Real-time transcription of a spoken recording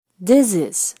This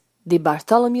is the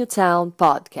Bartholomew Town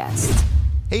Podcast.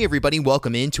 Hey everybody,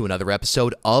 welcome into another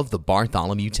episode of the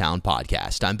Bartholomew Town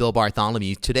Podcast. I'm Bill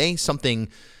Bartholomew. Today, something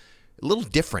a little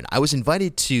different. I was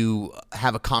invited to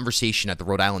have a conversation at the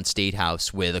Rhode Island State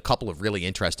House with a couple of really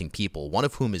interesting people, one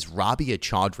of whom is Rabia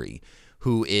Chaudry,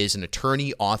 who is an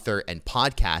attorney, author, and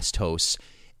podcast host,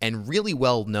 and really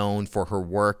well known for her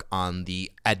work on the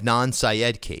Adnan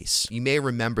Syed case. You may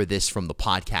remember this from the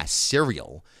podcast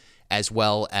Serial, as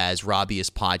well as Rabia's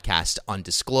podcast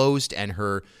Undisclosed and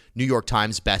her New York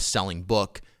Times best-selling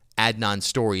book, Adnan's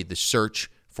Story, The Search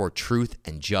for Truth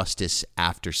and Justice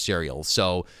After Serial.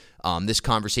 So this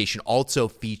conversation also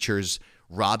features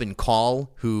Robin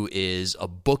Kall, who is a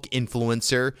book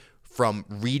influencer from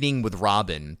Reading with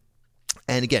Robin.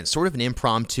 And again, sort of an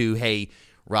impromptu, hey,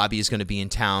 Rabia is going to be in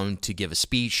town to give a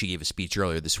speech. She gave a speech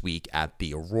earlier this week at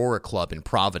the Aurora Club in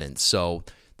Providence. So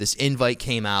this invite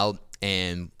came out.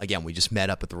 And again, we just met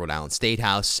up at the Rhode Island State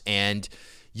House, and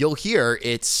you'll hear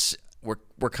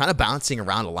we're kind of bouncing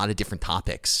around a lot of different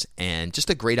topics, and just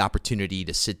a great opportunity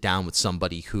to sit down with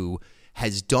somebody who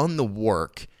has done the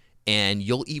work. And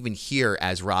you'll even hear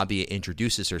as Rabia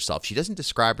introduces herself, she doesn't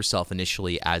describe herself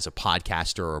initially as a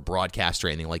podcaster or a broadcaster or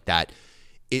anything like that.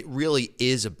 It really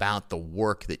is about the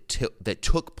work that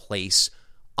took place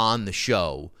on the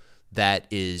show that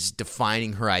is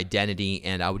defining her identity,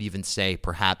 and I would even say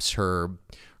perhaps her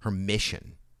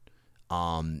mission.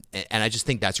 And I just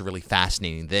think that's a really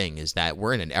fascinating thing, is that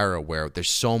we're in an era where there's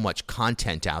so much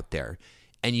content out there,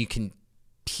 and you can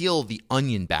peel the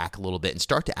onion back a little bit and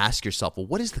start to ask yourself, well,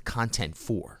 what is the content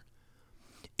for?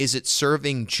 Is it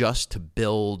serving just to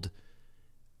build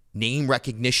name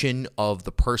recognition of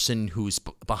the person who's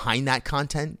behind that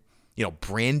content,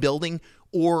 brand building,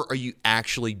 or are you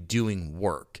actually doing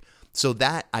work? So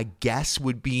that, I guess,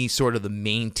 would be sort of the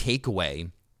main takeaway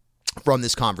from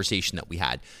this conversation that we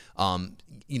had.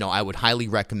 I would highly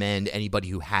recommend anybody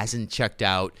who hasn't checked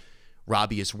out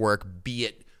Rabia's work, be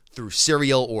it through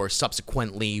Serial or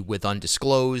subsequently with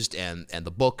Undisclosed and the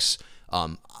books,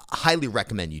 highly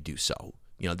recommend you do so.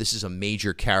 This is a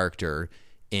major character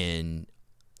in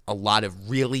a lot of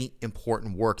really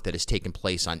important work that has taken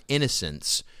place on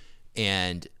innocence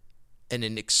and in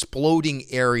an exploding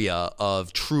area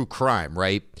of true crime,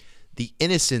 right? The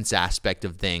innocence aspect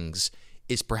of things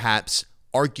is perhaps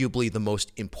arguably the most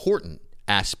important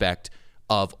aspect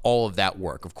of all of that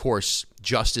work. Of course,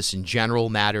 justice in general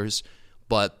matters,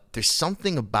 but there's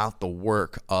something about the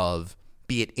work of,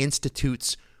 be it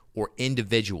institutes or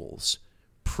individuals,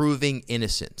 proving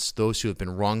innocence, those who have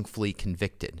been wrongfully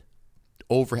convicted,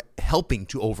 helping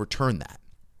to overturn that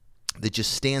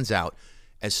just stands out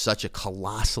as such a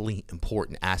colossally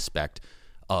important aspect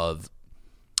of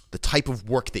the type of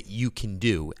work that you can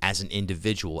do as an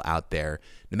individual out there,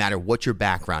 no matter what your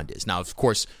background is. Now, of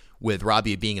course, with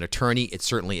Rabia being an attorney, it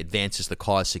certainly advances the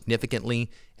cause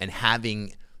significantly, and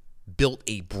having built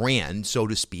a brand, so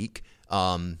to speak,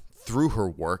 through her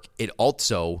work, it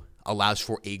also allows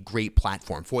for a great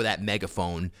platform for that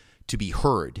megaphone to be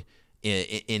heard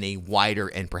in a wider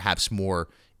and perhaps more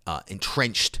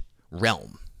entrenched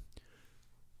realm.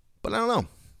 But I don't know.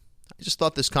 I just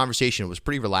thought this conversation was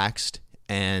pretty relaxed,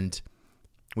 and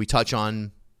we touch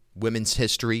on women's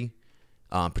history,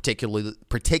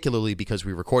 particularly because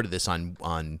we recorded this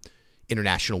on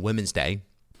International Women's Day.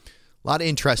 A lot of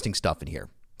interesting stuff in here.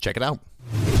 Check it out.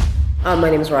 My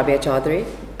name is Rabia Chaudry.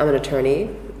 I'm an attorney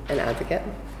and advocate.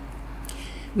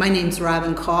 My name's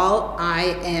Robin Kall.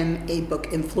 I am a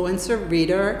book influencer,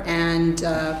 reader, and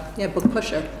book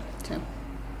pusher too.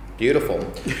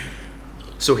 Beautiful.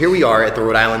 So here we are at the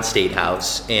Rhode Island State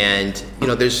House, and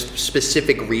there's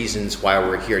specific reasons why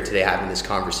we're here today having this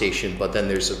conversation, but then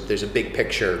there's a big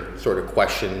picture sort of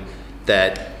question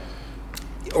that,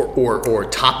 or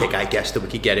topic, I guess, that we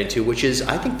could get into, which is,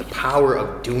 I think, the power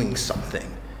of doing something.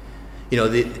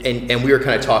 And we were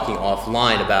kind of talking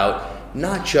offline about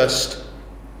not just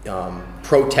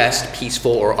protest,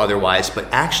 peaceful or otherwise, but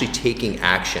actually taking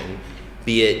action.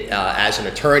 Be it as an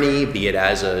attorney, be it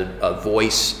as a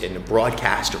voice in a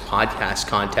broadcast or podcast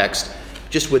context,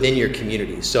 just within your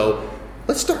community. So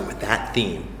let's start with that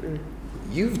theme.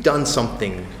 You've done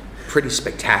something pretty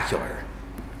spectacular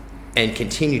and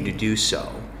continue to do so.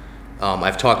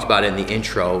 I've talked about it in the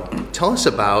intro. Tell us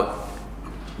about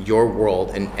your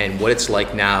world and what it's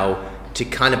like now to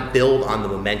kind of build on the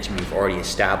momentum you've already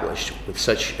established with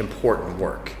such important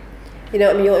work. You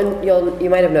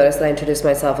might have noticed that I introduced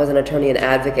myself as an attorney and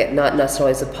advocate, not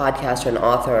necessarily as a podcaster and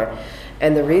author.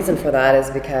 And the reason for that is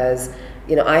because,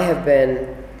 I have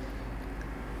been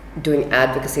doing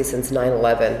advocacy since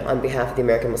 9/11 on behalf of the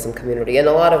American Muslim community. And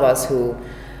a lot of us who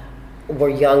were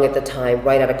young at the time,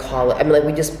 right out of college. I mean, like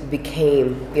we just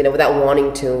became, without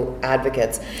wanting to,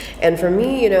 advocates. And for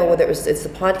me, whether it's the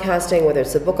podcasting, whether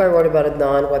it's the book I wrote about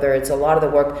Adnan, whether it's a lot of the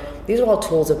work, these are all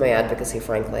tools of my advocacy,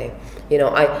 frankly.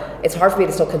 It's hard for me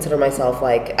to still consider myself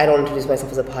like, I don't introduce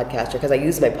myself as a podcaster because I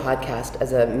use my podcast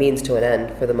as a means to an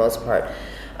end for the most part.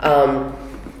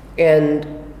 And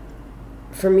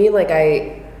for me, like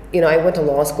I went to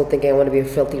law school thinking I want to be a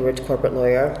filthy rich corporate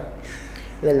lawyer.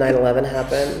 And then 9/11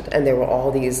 happened, and there were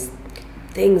all these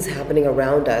things happening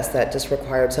around us that just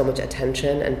required so much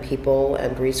attention and people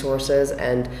and resources,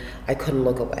 and I couldn't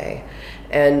look away.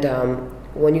 And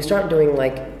when you start doing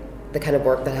like the kind of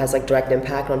work that has like direct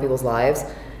impact on people's lives,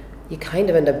 you kind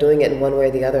of end up doing it in one way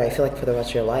or the other, I feel like, for the rest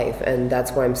of your life. And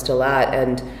that's where I'm still at.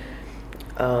 And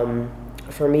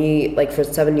for me, like for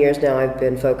 7 years now, I've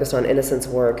been focused on innocence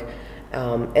work.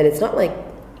 And it's not like,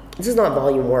 this is not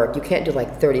volume work. You can't do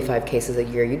like 35 cases a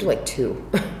year. You do like 2,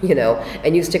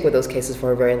 and you stick with those cases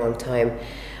for a very long time.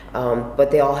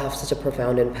 But they all have such a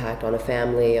profound impact on a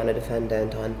family, on a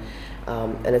defendant,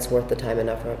 and it's worth the time and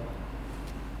effort.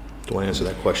 Do I answer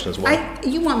that question as well?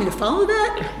 You want me to follow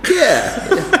that?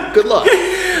 Yeah. Good luck.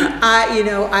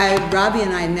 Rabia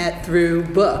and I met through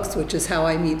books, which is how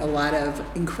I meet a lot of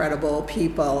incredible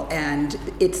people, and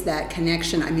it's that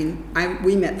connection. I mean,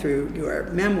 we met through your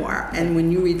memoir, and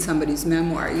when you read somebody's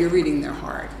memoir, you're reading their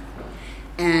heart.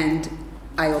 And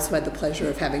I also had the pleasure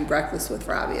of having breakfast with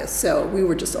Rabia, so we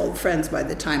were just old friends by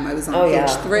the time I was on page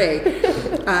 3.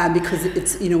 Because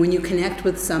it's, when you connect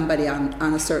with somebody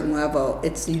on a certain level,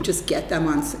 you just get them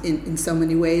in so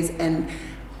many ways, and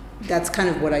that's kind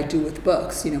of what I do with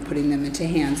books, putting them into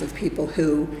hands of people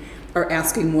who are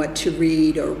asking what to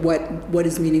read or what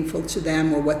is meaningful to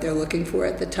them or what they're looking for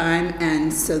at the time.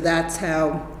 And so that's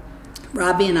how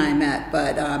Rabia and I met,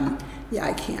 but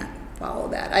I can't follow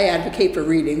that. I advocate for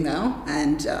reading though,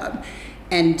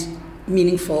 and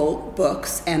meaningful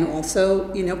books, and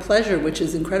also pleasure, which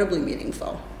is incredibly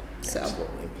meaningful. So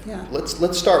absolutely. Yeah.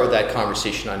 Let's start with that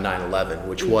conversation on 9/11,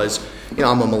 which was,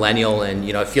 I'm a millennial, and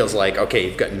it feels like, okay,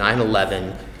 you've got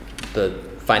 9/11, the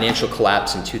financial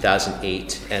collapse in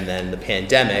 2008, and then the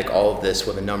pandemic, all of this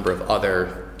with a number of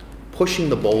other pushing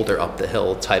the boulder up the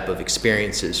hill type of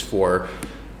experiences for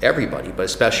everybody, but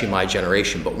especially my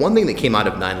generation. But one thing that came out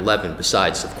of 9/11,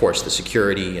 besides, of course, the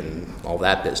security and all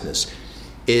that business,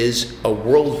 is a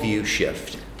worldview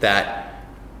shift that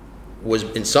was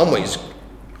in some ways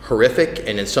horrific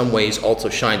and in some ways also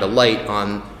shined a light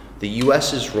on the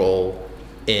U.S.'s role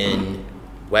in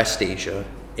West Asia,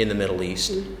 in the Middle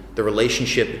East, the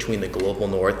relationship between the global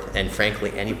north and,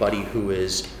 frankly, anybody who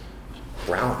is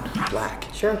brown, black.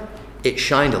 Sure. It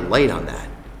shined a light on that.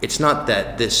 It's not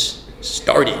that this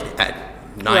started at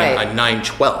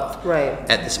 9/12. Right.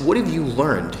 At this, what have you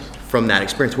learned from that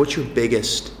experience? What's your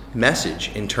biggest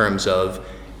message in terms of,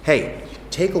 hey,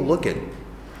 take a look at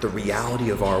the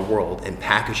reality of our world and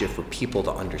package it for people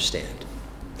to understand?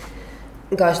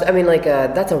 Gosh, I mean,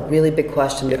 that's a really big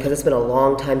question because it's been a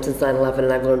long time since 9/11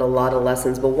 and I've learned a lot of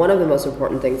lessons. But one of the most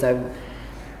important things I've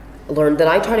learned that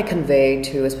I try to convey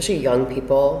to especially young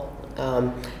people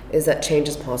is that change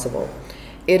is possible.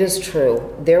 It is true.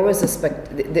 There was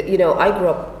I grew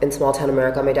up in small town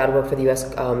America. My dad worked for the U.S.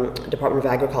 Department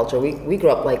of Agriculture. We grew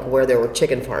up like where there were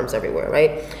chicken farms everywhere,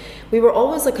 right? We were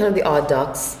always like kind of the odd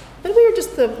ducks, but we were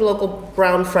just the local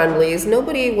brown friendlies.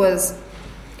 Nobody was,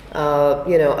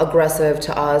 aggressive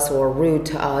to us or rude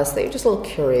to us. They were just a little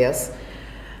curious.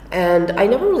 And I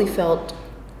never really felt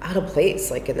out of place,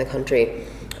 like in the country.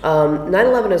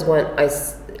 9/11 is when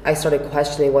I started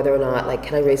questioning whether or not, like,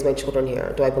 can I raise my children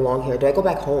here? Do I belong here? Do I go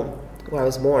back home where I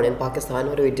was born in Pakistan?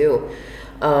 What do we do?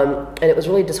 And it was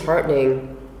really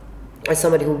disheartening as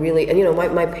somebody who really, and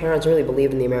my parents really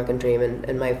believed in the American dream,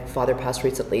 and my father passed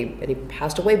recently, and he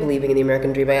passed away believing in the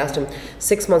American dream. I asked him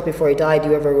 6 months before he died, do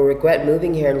you ever regret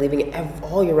moving here and leaving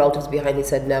all your relatives behind? He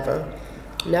said, never.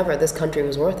 Never. This country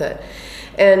was worth it.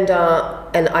 And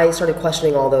I started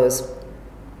questioning all those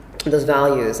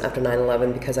values after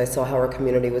 9/11 because I saw how our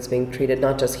community was being treated,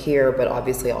 not just here, but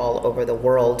obviously all over the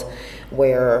world,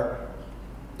 where,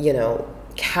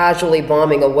 casually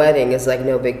bombing a wedding is like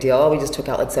no big deal. Oh, we just took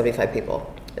out like 75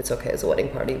 people. It's okay as a wedding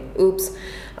party. Oops.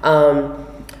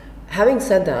 Having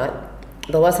said that,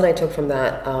 the lesson I took from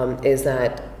that is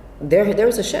that there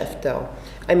was a shift, though.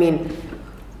 I mean,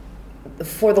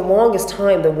 for the longest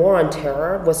time, the war on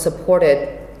terror was supported,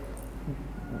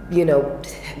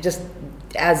 just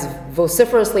as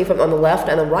vociferously from on the left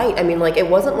and the right. I mean, like, it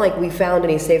wasn't like we found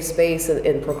any safe space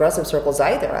in progressive circles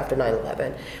either after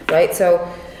 9/11, right? So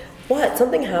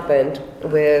something happened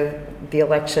with the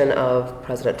election of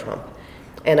President Trump.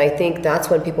 And I think that's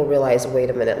when people realize, wait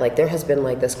a minute, like there has been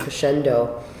like this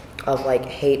crescendo of like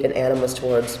hate and animus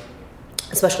towards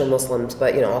especially Muslims,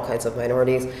 but all kinds of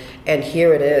minorities. And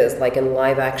here it is, like in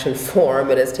live action form,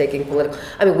 it is taking political.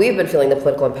 I mean, we've been feeling the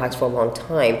political impacts for a long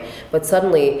time, but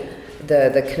suddenly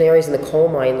the canaries in the coal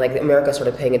mine, like America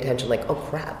started paying attention, like, oh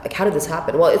crap, like how did this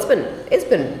happen? Well, it's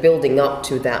been building up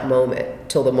to that moment,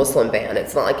 till the Muslim ban.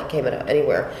 It's not like it came out of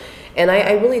anywhere. And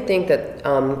I really think that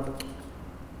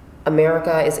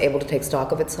America is able to take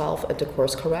stock of itself and to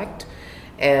course correct,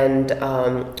 and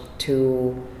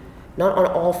to, not on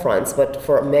all fronts, but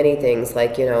for many things,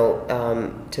 like,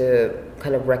 to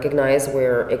kind of recognize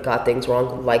where it got things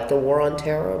wrong, like the war on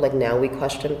terror. Like now we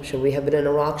question, should we have been in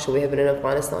Iraq? Should we have been in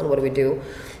Afghanistan? What do we do?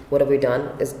 What have we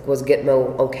done? Was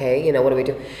Gitmo okay? What do we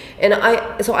do? And I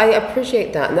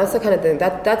appreciate that. And that's the kind of thing,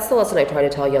 that's the lesson I try to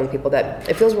tell young people, that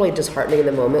it feels really disheartening in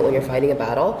the moment when you're fighting a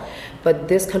battle, but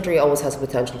this country always has the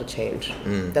potential to change.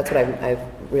 That's what I've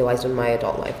realized in my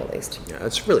adult life, at least. Yeah,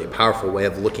 it's a really powerful way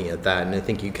of looking at that. And I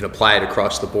think you can apply it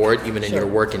across the board, even in your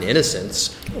work in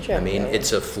innocence. Sure. I mean,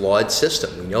 it's a flawed system.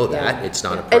 We know that. It's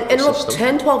not a perfect and look, system.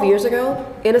 10, 12 years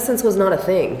ago, innocence was not a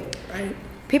thing. Right.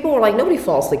 People were like, nobody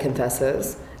falsely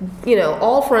confesses.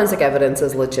 All forensic evidence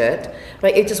is legit.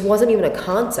 Right? It just wasn't even a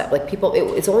concept. Like people,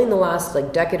 it's only in the last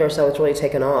decade or so it's really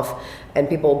taken off, and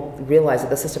people realize that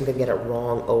the system can get it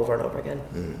wrong over and over again.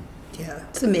 Yeah,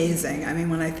 it's amazing. I mean,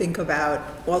 when I think about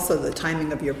also the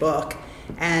timing of your book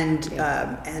and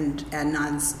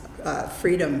Adnan's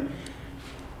freedom.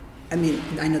 I mean,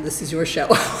 I know this is your show.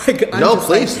 No,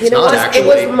 please. It's not actually.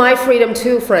 It was my freedom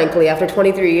too, frankly. After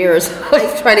 23 years, I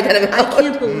was trying to get him out. I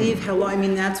can't believe how long. I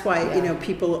mean, that's why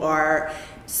people are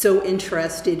so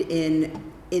interested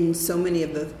in so many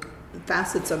of the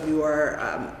facets of your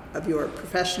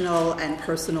professional and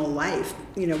personal life.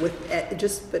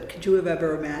 But could you have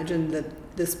ever imagined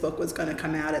that this book was going to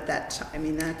come out at that time? I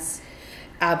mean, that's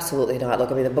absolutely not.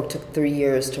 Look, I mean, the book took 3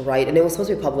 years to write, and it was supposed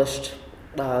to be published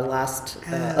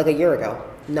like a year ago,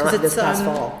 not this past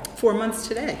fall. 4 months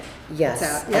today. Yes.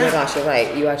 Yeah. Oh my gosh, you're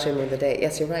right. You actually remember the date.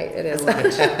 Yes, you're right. It is. I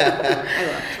love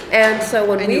And so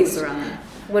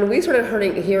when we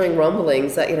started hearing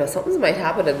rumblings that something might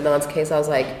happen in Adnan's case, I was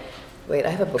like, wait, I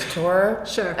have a book tour.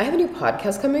 Sure. I have a new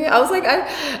podcast coming. I was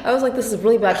like, this is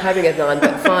really bad timing, Adnan,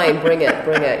 but fine, bring it.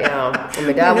 Yeah. And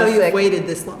my dad was sick. You've waited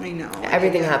this long. I know.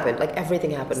 Everything happened. Like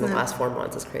everything happened in the last 4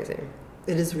 months. It's crazy.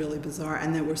 It is really bizarre,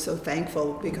 and that we're so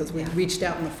thankful because we reached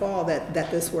out in the fall that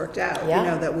this worked out.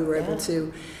 Yeah. That we were able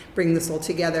to bring this all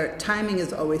together. Timing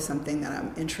is always something that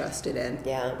I'm interested in.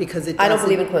 Yeah. Because I don't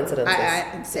believe in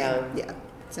coincidences. Same. Yeah.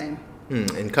 Same.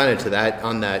 And kind of to that,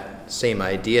 on that same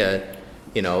idea,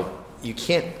 you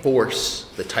can't force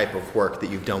the type of work that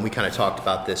you've done. We kind of talked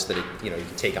about this, that you can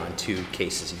take on 2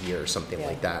 cases a year or something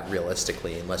like that,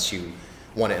 realistically, unless you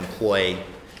want to employ,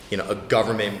 a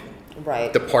government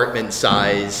department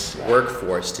size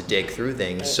workforce to dig through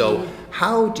things. So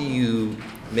how do you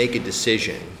make a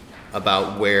decision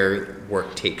about where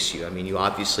work takes you? I mean, you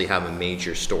obviously have a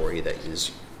major story that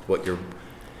is what your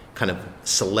kind of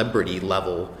celebrity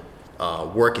level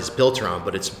work is built around,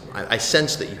 but I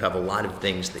sense that you have a lot of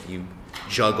things that you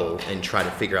juggle and try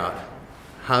to figure out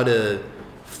how to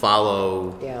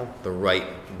follow the right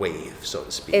wave, so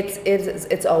to speak.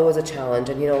 It's always a challenge,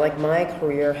 and like my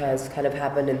career has kind of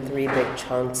happened in 3 big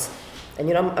chunks,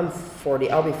 and I'm 40.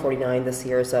 I'll be 49 this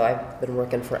year, so I've been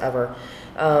working forever.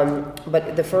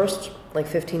 But the first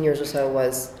 15 years or so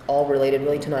was all related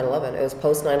really to 9/11. It was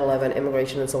post 9/11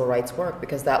 immigration and civil rights work,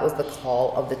 because that was the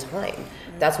call of the time.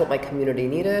 That's what my community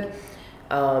needed.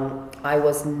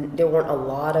 There weren't a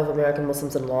lot of American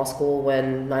Muslims in law school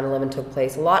when 9/11 took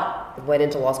place. A lot went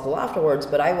into law school afterwards,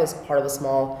 but I was part of a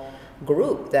small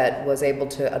group that was able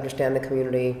to understand the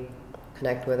community,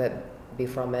 connect with it, be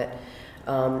from it.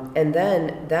 And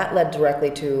then that led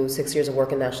directly to 6 years of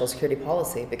work in national security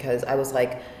policy, because I was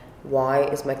like, why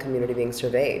is my community being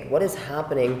surveyed? What is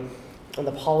happening on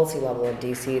the policy level in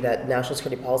DC, that national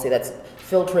security policy that's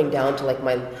filtering down to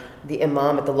the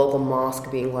imam at the local mosque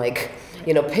being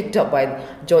picked up by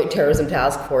joint terrorism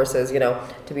task forces,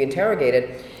 to be interrogated.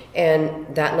 And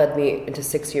that led me into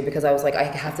 6 years, because I was like, I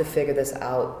have to figure this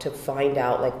out, to find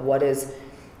out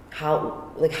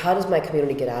how does my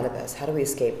community get out of this? How do we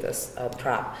escape this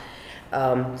trap?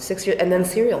 6 years, and then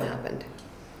Serial happened.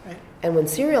 Right. And when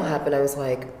Serial happened, I was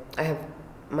like,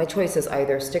 my choice is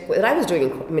either stick with, and I was doing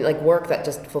work that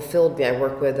just fulfilled me. I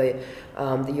worked with the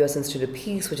U.S. Institute of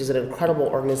Peace, which is an incredible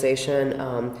organization,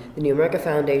 the New America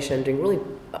Foundation, doing really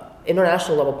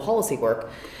international level policy work.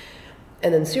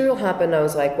 And then Serial happened. I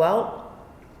was like, well,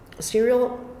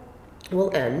 Serial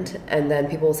will end, and then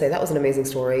people will say that was an amazing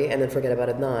story, and then forget about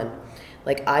Adnan.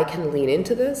 Like, I can lean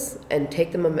into this and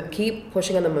keep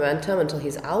pushing on the momentum until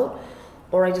he's out,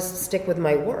 or I just stick with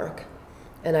my work.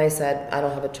 And I said, I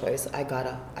don't have a choice. I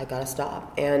gotta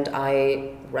stop. And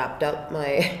I wrapped up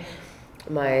my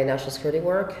national security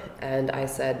work, and I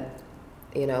said,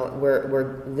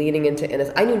 we're leaning into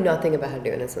innocence. I knew nothing about how to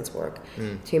do innocence work.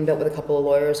 Teamed up with a couple of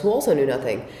lawyers who also knew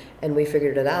nothing, and we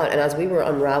figured it out. And as we were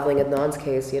unraveling Adnan's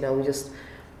case, we just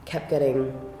kept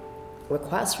getting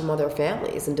requests from other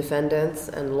families and defendants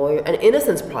and lawyers and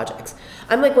innocence projects.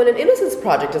 I'm like, when an innocence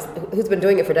project who's been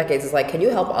doing it for decades is like, can you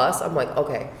help us? I'm like,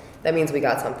 okay, that means we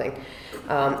got something.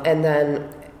 And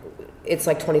then it's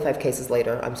like 25 cases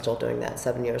later, I'm still doing that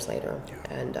 7 years later.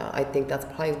 And I think that's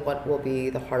probably what will be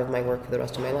the heart of my work for the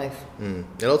rest of my life.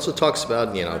 It also talks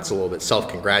about, it's a little bit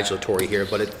self-congratulatory here,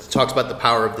 but it talks about the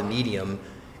power of the medium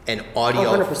and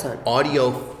audio, 100%.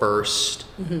 Audio first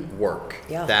work.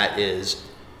 Yeah. That is,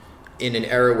 in an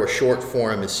era where short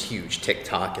form is huge,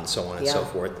 TikTok and so on and so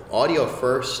forth. Audio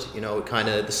first,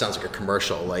 this sounds like a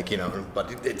commercial,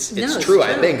 but it's true.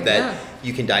 I think that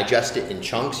you can digest it in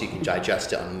chunks, you can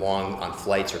digest it on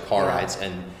flights or car rides,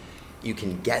 and you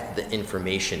can get the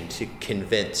information to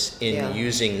convince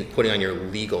putting on your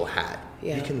legal hat.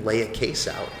 Yeah. You can lay a case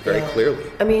out very clearly.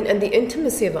 I mean, and the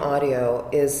intimacy of audio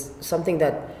is something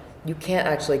that you can't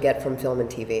actually get from film and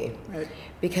TV. Right.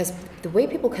 Because the way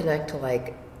people connect to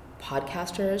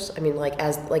podcasters,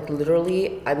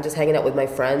 literally, I'm just hanging out with my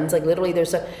friends, literally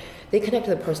they connect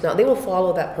to the personality. They will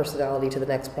follow that personality to the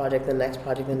next project, the next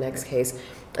project, the next case,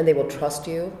 and they will trust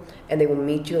you, and they will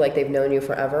meet you like they've known you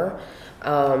forever.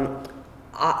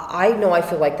 I know I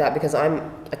feel like that because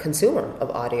I'm a consumer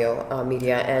of audio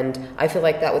media, and I feel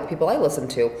like that with people I listen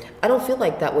to. I don't feel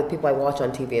like that with people I watch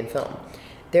on TV and film.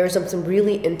 There's some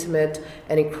really intimate,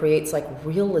 and it creates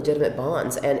real legitimate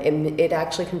bonds, and it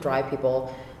actually can drive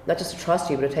people not just to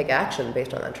trust you, but to take action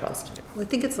based on that trust. Well, I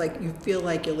think it's you feel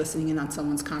like you're listening in on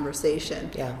someone's conversation,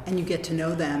 and you get to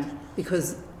know them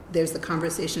because there's the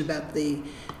conversation about the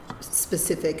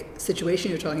specific situation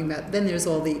you're talking about. Then there's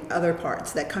all the other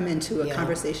parts that come into a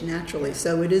conversation naturally. Yeah.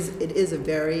 So it is a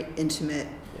very intimate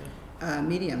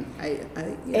medium. I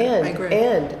agree.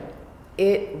 And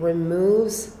it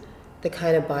removes the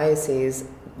kind of biases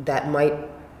that might,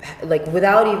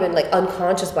 without even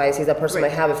unconscious biases that person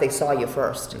might have if they saw you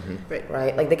first.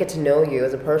 Right? They get to know you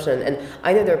as a person. And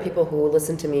I know there are people who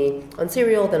listen to me on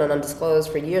Serial, then on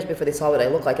Undisclosed for years before they saw what I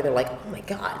look like, and they're like, oh my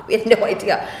God, we had no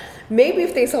idea. Maybe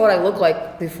if they saw what I look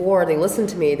like before they listened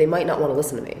to me, they might not want to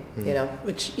listen to me,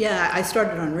 Which, I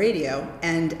started on radio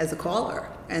and as a caller.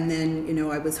 And then,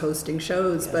 I was hosting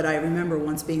shows, but I remember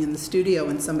once being in the studio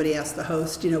and somebody asked the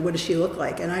host, what does she look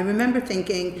like? And I remember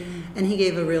thinking, and he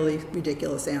gave a really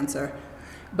ridiculous answer,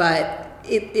 but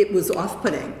it was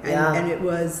off-putting. And it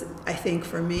was, I think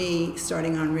for me,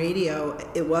 starting on radio,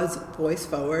 it was voice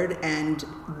forward, and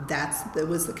that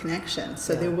was the connection.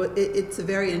 So it's a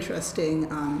very interesting...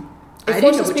 I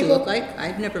didn't know what you look like.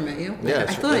 I'd never met you. Yeah,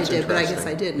 I thought I did, but I guess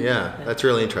I didn't. Yeah, that's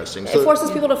really interesting. It forces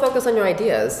people to focus on your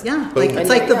ideas. Yeah, it's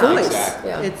like the voice.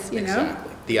 Exactly. Yeah. It's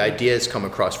Exactly. The ideas come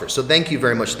across first. So thank you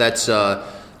very much. That's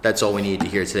all we needed to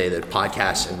hear today. The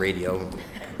podcast and radio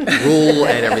rule,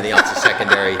 and everything else is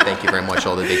secondary. Thank you very much,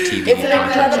 all the big TV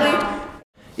contracts.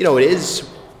 It is.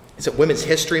 Is it Women's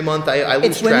History Month? I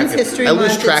lose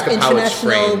track of how it's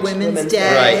framed. Women's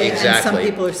Day. Right, exactly. And some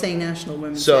people are saying National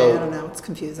Women's Day. I don't know. It's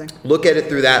confusing. Look at it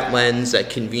through that lens,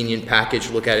 that convenient package.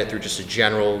 Look at it through just a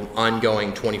general,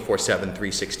 ongoing 24/7,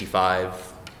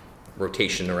 365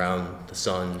 rotation around the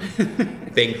sun,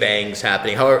 big bangs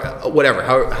happening.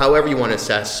 However you want to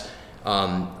assess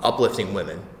uplifting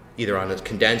women, either on a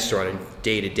condensed or on a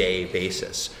day-to-day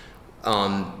basis.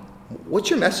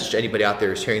 What's your message to anybody out there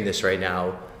who's hearing this right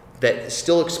now that is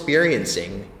still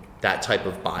experiencing that type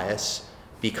of bias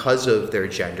because of their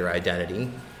gender identity,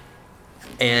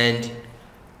 and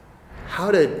how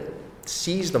to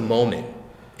seize the moment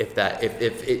if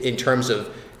in terms of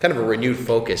kind of a renewed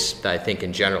focus that I think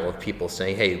in general of people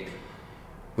saying, hey,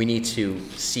 we need to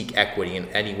seek equity in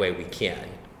any way we can,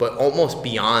 but almost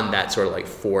beyond that sort of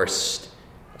forced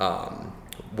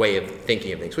way of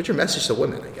thinking of things. What's your message to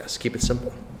women, I guess? Keep it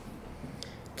simple.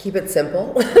 Keep it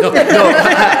simple? No,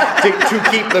 to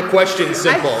keep the question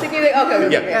simple.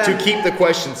 To keep the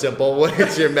question simple, what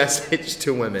is your message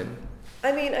to women?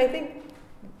 I mean, I think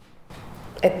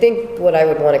what I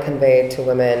would want to convey to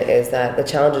women is that the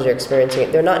challenges you're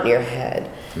experiencing, they're not in your head.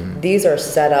 These are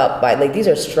set up by, these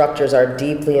are structures are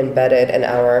deeply embedded in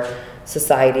our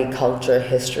society, culture,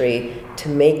 history to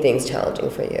make things challenging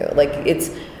for you.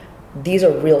 These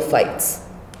are real fights.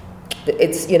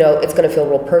 It's going to feel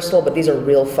real personal, but these are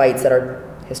real fights that are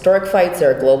historic fights,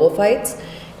 they're global fights,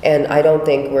 And I don't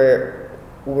think we're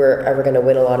ever going to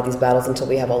win a lot of these battles until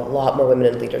we have a lot more women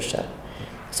in leadership.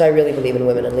 So I really believe in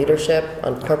women in leadership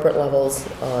on corporate levels,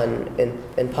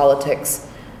 in politics,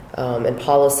 in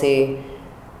policy.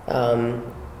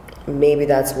 Maybe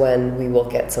that's when we will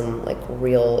get some like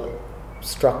real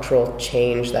structural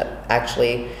change that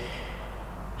actually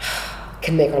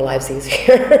can make our lives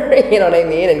easier. You know what I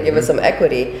mean? And give us some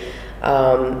equity,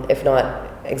 if not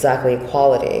exactly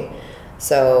equality.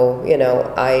 So,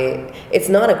 it's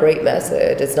not a great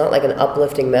message. It's not like an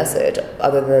uplifting message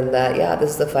other than that, this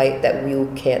is the fight that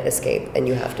you can't escape and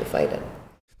you have to fight it.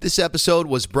 This episode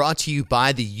was brought to you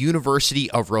by the University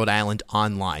of Rhode Island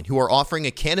Online, who are offering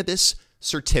a cannabis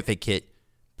certificate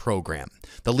program.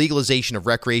 The legalization of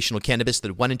recreational cannabis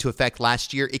that went into effect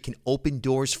last year, it can open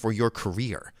doors for your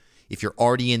career. If you're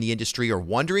already in the industry or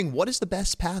wondering what is the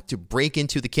best path to break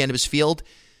into the cannabis field,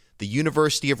 the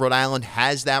University of Rhode Island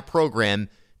has that program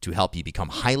to help you become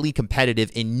highly competitive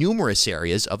in numerous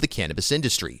areas of the cannabis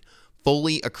industry.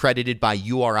 Fully accredited by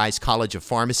URI's College of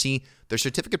Pharmacy, their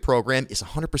certificate program is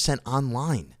 100%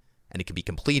 online, and it can be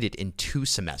completed in 2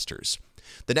 semesters.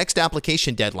 The next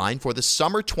application deadline for the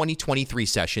summer 2023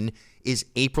 session is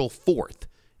April 4th,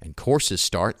 and courses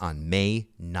start on May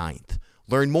 9th.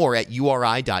 Learn more at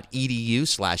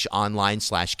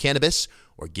uri.edu/online/cannabis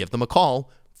or give them a call,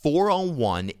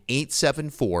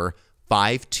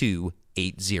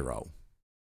 401-874-5280.